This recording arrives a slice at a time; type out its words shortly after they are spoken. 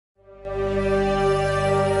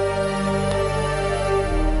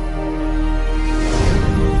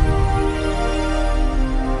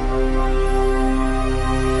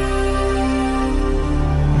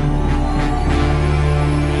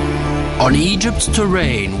On Egypt's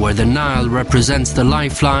terrain, where the Nile represents the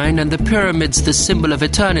lifeline and the pyramids the symbol of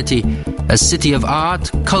eternity, a city of art,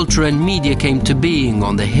 culture and media came to being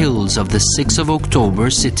on the hills of the 6th of October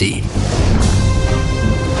city.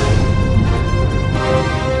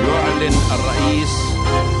 يعلن الرئيس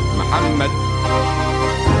محمد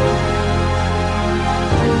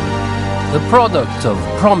The product of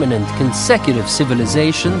prominent consecutive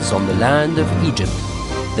civilizations on the land of Egypt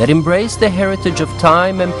that embraced the heritage of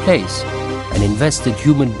time and place and invested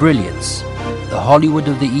human brilliance, the Hollywood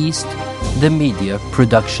of the East, the media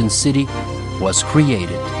production city, was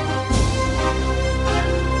created.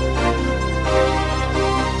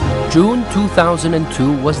 June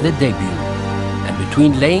 2002 was the debut, and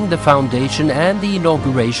between laying the foundation and the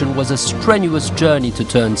inauguration was a strenuous journey to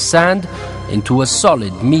turn sand into a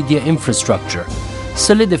solid media infrastructure,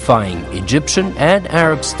 solidifying Egyptian and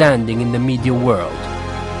Arab standing in the media world.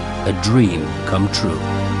 A dream come true.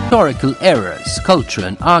 Historical eras, culture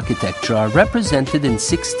and architecture are represented in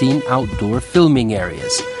 16 outdoor filming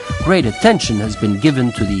areas. Great attention has been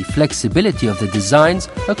given to the flexibility of the designs,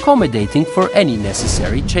 accommodating for any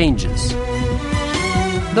necessary changes.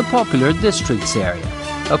 The popular districts area,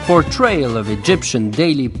 a portrayal of Egyptian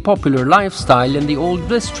daily popular lifestyle in the old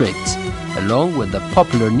districts, along with the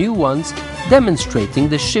popular new ones, demonstrating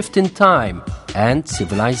the shift in time and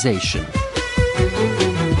civilization.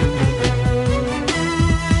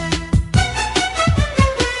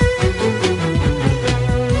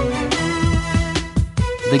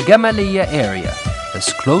 The Gamaliya area,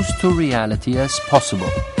 as close to reality as possible.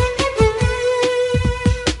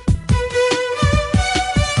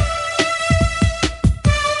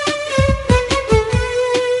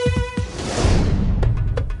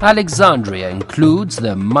 Alexandria includes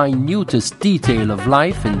the minutest detail of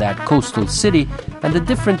life in that coastal city and the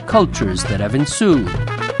different cultures that have ensued.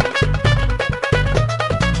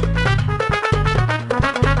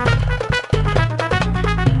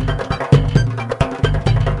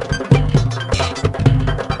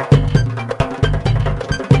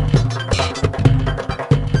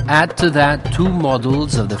 Add to that two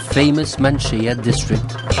models of the famous Manshia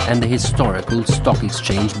district and the historical stock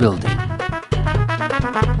exchange building.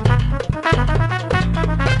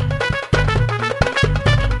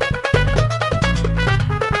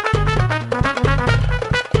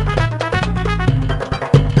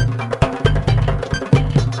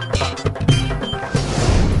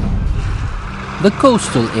 The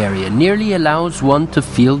coastal area nearly allows one to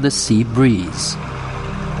feel the sea breeze.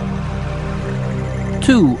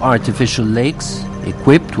 Two artificial lakes,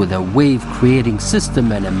 equipped with a wave-creating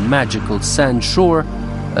system and a magical sand shore,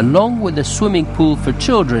 along with a swimming pool for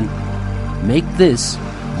children, make this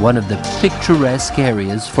one of the picturesque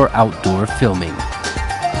areas for outdoor filming.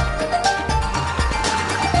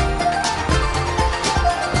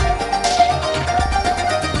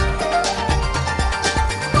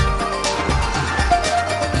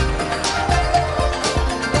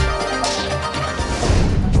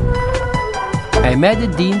 Ahmed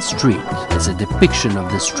ad-Din Street is a depiction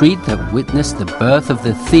of the street that witnessed the birth of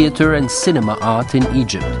the theater and cinema art in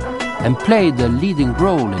Egypt and played a leading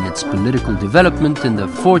role in its political development in the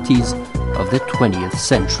 40s of the 20th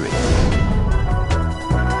century.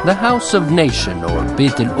 The House of Nation, or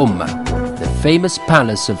Beit al-Ummah, the famous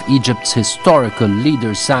palace of Egypt's historical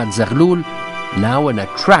leader Saad Zaghloul, now an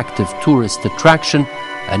attractive tourist attraction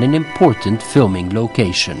and an important filming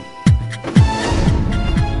location.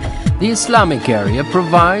 The Islamic area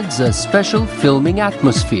provides a special filming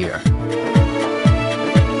atmosphere.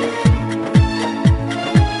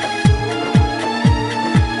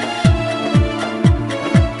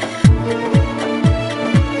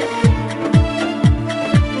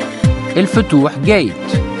 El Futuh Gate,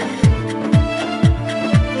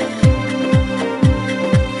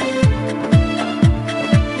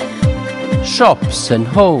 shops and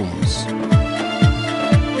homes,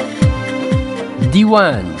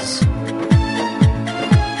 diwans,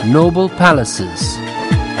 noble palaces,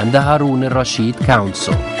 and the Harun al-Rashid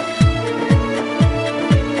Council.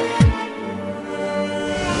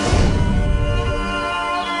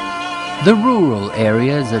 The rural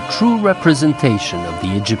area is a true representation of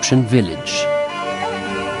the Egyptian village.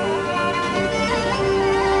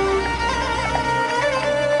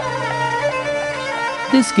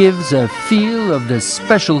 This gives a feel of the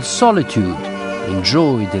special solitude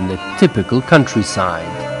enjoyed in the typical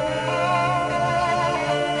countryside.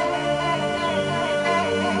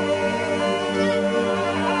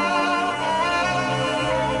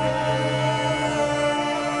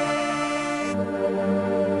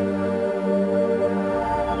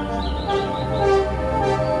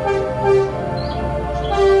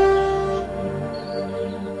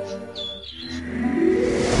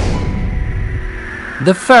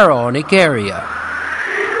 The Pharaonic area.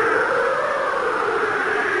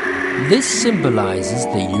 This symbolizes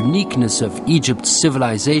the uniqueness of Egypt's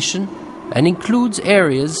civilization and includes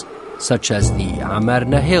areas such as the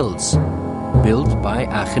Amarna Hills, built by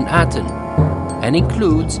Akhenaten, and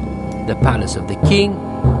includes the Palace of the King,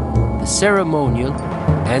 the ceremonial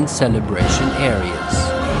and celebration areas.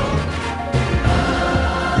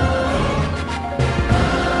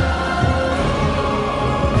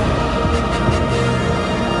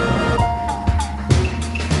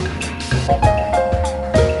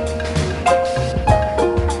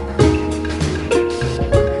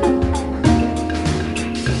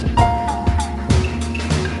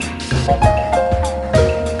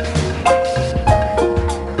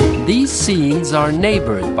 These scenes are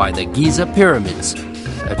neighbored by the Giza pyramids,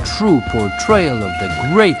 a true portrayal of the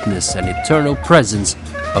greatness and eternal presence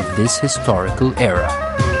of this historical era.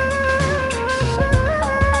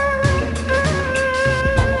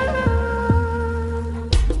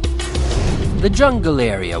 The jungle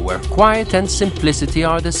area, where quiet and simplicity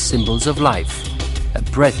are the symbols of life, a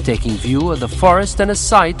breathtaking view of the forest and a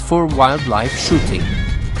site for wildlife shooting.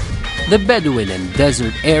 The Bedouin and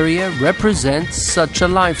desert area represents such a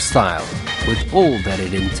lifestyle, with all that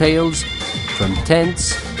it entails, from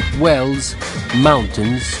tents, wells,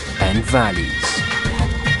 mountains, and valleys.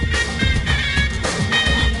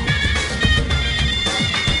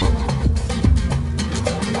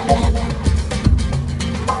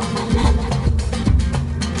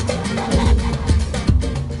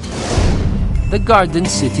 The Garden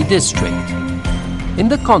City District. In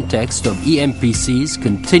the context of EMPC's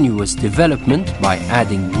continuous development by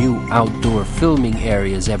adding new outdoor filming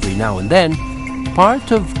areas every now and then,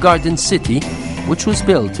 part of Garden City, which was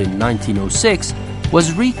built in 1906,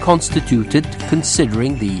 was reconstituted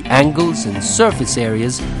considering the angles and surface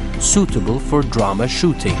areas suitable for drama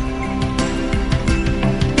shooting.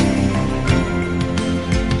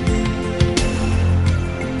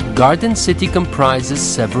 Garden City comprises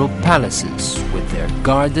several palaces with their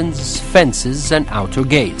gardens, fences, and outer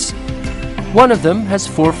gates. One of them has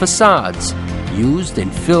 4 facades, used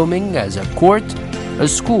in filming as a court, a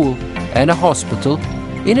school, and a hospital,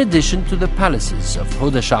 in addition to the palaces of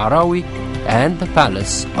Huda Sha'rawi and the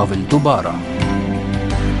Palace of El Dubara.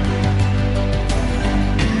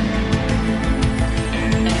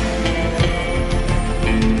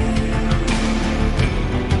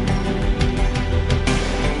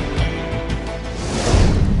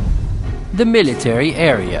 The military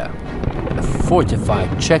area, a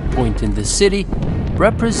fortified checkpoint in the city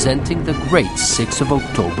representing the great 6th of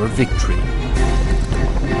October victory.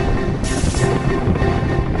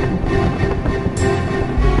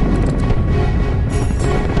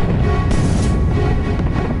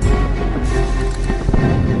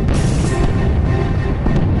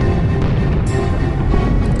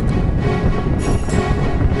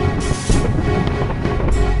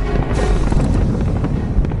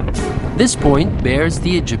 This point bears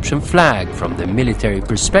the Egyptian flag from the military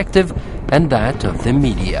perspective and that of the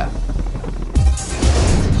media.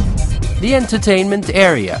 The entertainment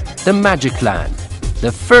area, the Magic Land,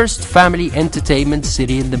 the first family entertainment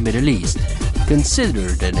city in the Middle East,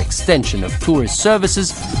 considered an extension of tourist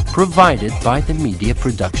services provided by the media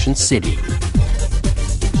production city.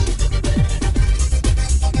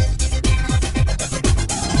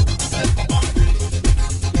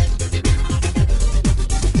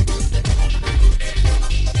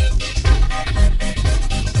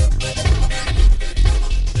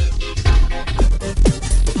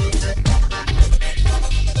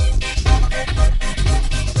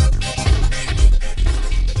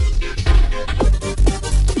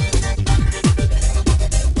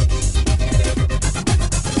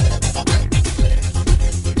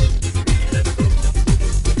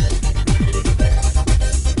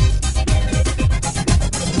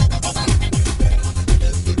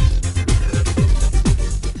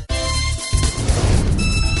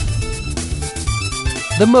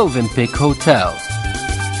 The Movenpick Hotel.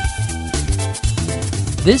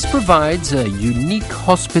 This provides a unique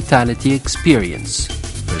hospitality experience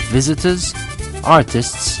for visitors,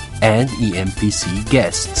 artists, and EMPC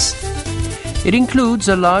guests. It includes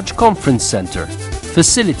a large conference center,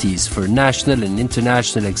 facilities for national and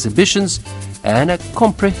international exhibitions, and a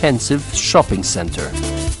comprehensive shopping center.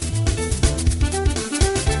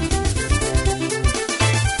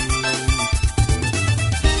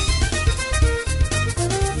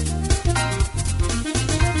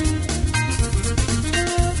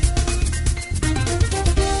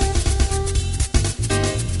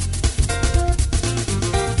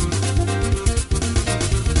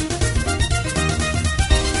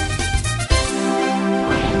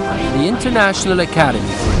 The the International Academy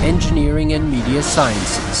for Engineering and Media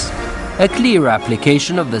Sciences, a clear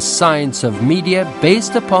application of the science of media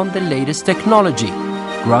based upon the latest technology,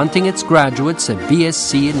 granting its graduates a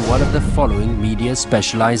BSc in one of the following media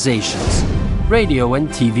specializations: radio and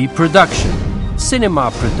TV production, cinema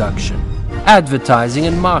production, advertising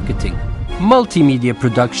and marketing, multimedia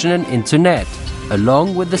production and internet,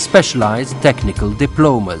 along with the specialized technical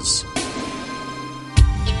diplomas.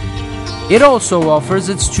 It also offers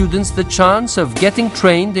its students the chance of getting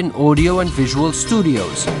trained in audio and visual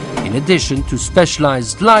studios, in addition to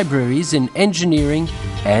specialized libraries in engineering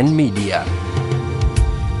and media.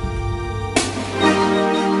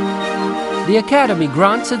 The Academy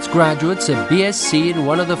grants its graduates a BSc in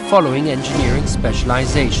one of the following engineering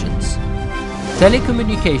specializations: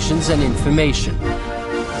 telecommunications and information,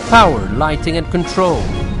 power, lighting and control,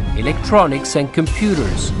 electronics and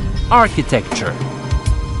computers, architecture.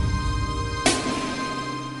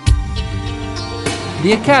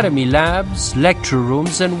 The Academy labs, lecture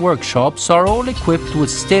rooms and workshops are all equipped with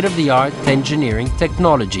state-of-the-art engineering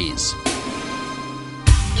technologies.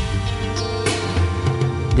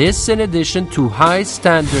 This in addition to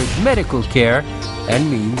high-standard medical care and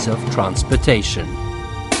means of transportation.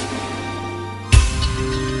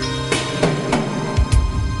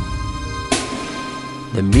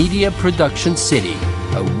 The Media Production City,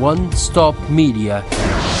 a one-stop media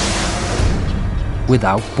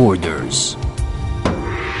without borders.